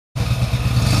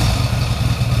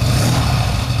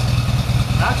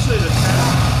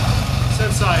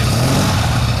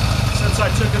Since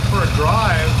I took it for a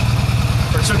drive,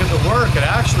 or took it to work, it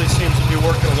actually seems to be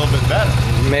working a little bit better.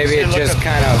 Maybe it just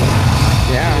kind of,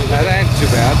 yeah, that ain't too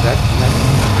bad. That's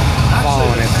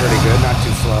following it pretty good, not too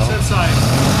slow. Since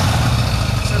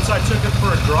I took it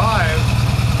for a drive,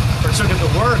 or took it to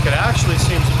work, it actually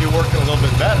seems to be working a little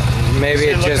bit better. Maybe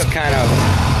it just kind of,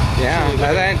 yeah,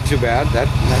 that ain't too bad.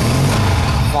 That's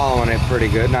following it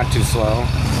pretty good, not too slow.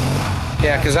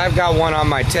 Yeah, because I've got one on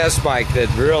my test bike that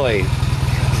really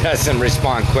doesn't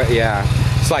respond quick. Yeah,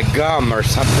 it's like gum or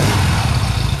something.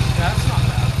 That's not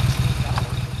bad.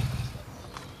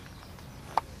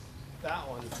 That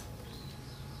one's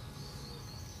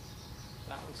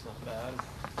not bad.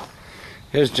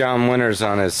 Here's John Winters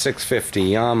on his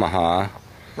 650 Yamaha.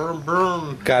 Boom,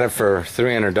 boom. Got it for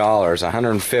 $300,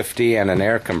 $150 and an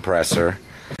air compressor.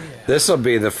 This will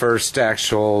be the first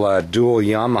actual dual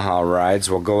Yamaha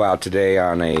rides. We'll go out today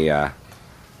on a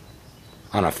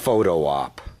photo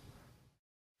op.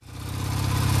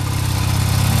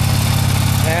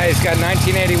 Yeah, he's got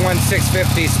 1981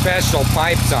 650 special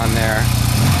pipes on there.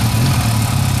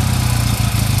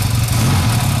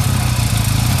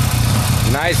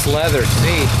 Nice leather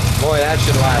seat. Boy, that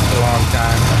should last a long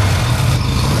time.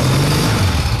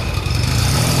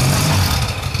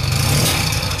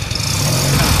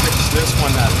 This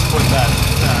one that put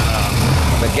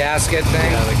the gasket thing?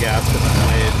 Yeah, the gasket that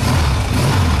made.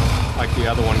 Like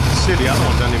the other one. See, the other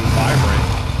one doesn't even vibrate.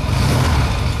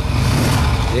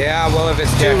 Yeah, well, if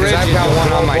it's too rigid, I've got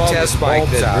one on my test bike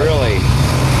that really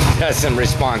doesn't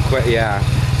respond quick. Yeah,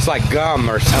 it's like gum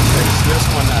or something. It's this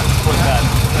one that put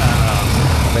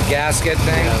the gasket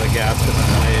thing? Yeah, the gasket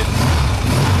that made.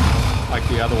 Like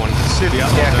the other one. See, the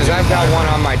other one. Yeah, because I've got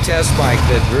one on my test bike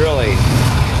that really.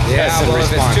 Yeah, well,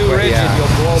 if it's too rigid, you'll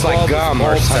blow it's like gum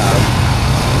or something.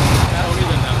 I don't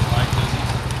even have a bike, does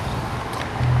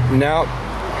he? Nope.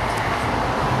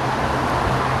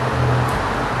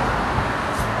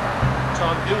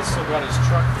 John Beal still got his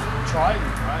truck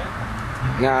Trident, right?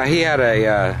 No, he had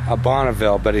a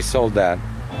Bonneville, but he sold that.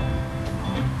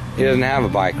 He doesn't have a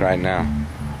bike right now.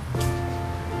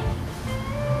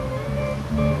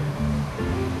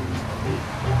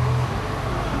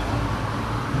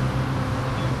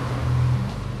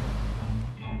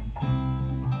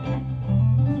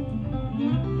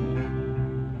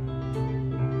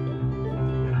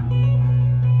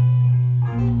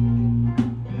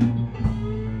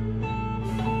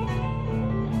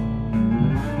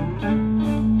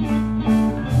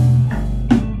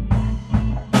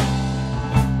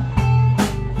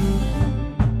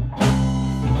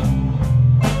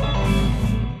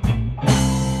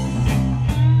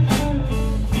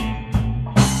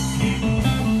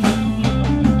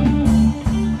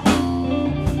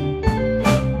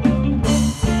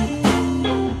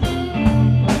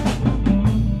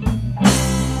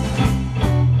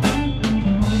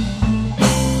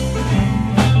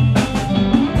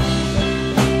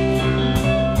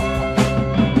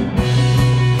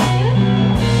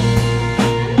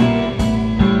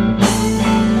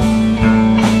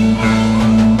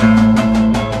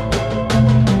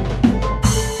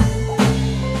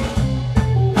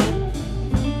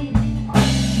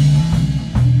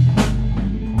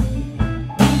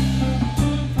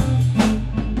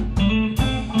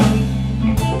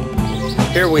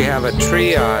 Here we have a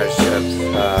triage of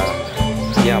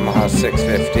Yamaha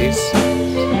 650s.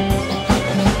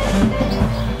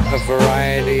 A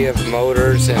variety of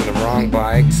motors and the wrong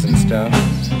bikes and stuff.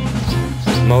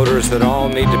 Motors that all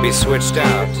need to be switched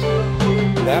out.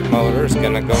 That motor is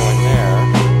going to go in there,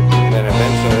 and then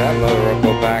eventually that motor will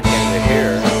go back into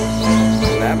here.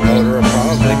 And that motor will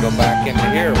probably go back into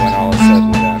here when all is said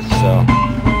and done. So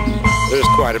there's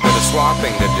quite a bit of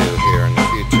swapping to do here in the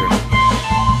future.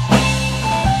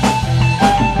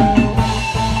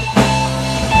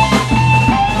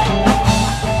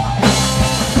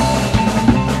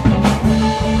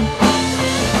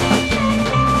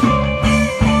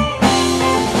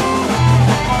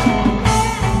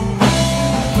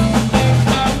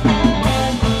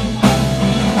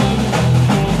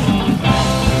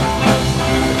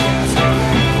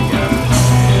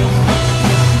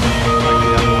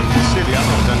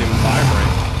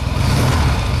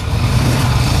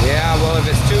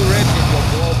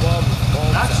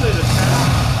 Actually,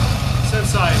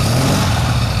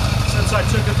 since I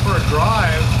took it for a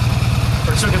drive,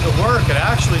 or took it to work, it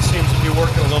actually seems to be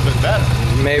working a little bit better.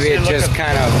 Maybe it just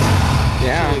kind of,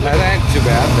 yeah, that ain't too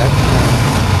bad. That's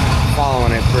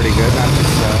following it pretty good, not too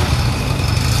slow.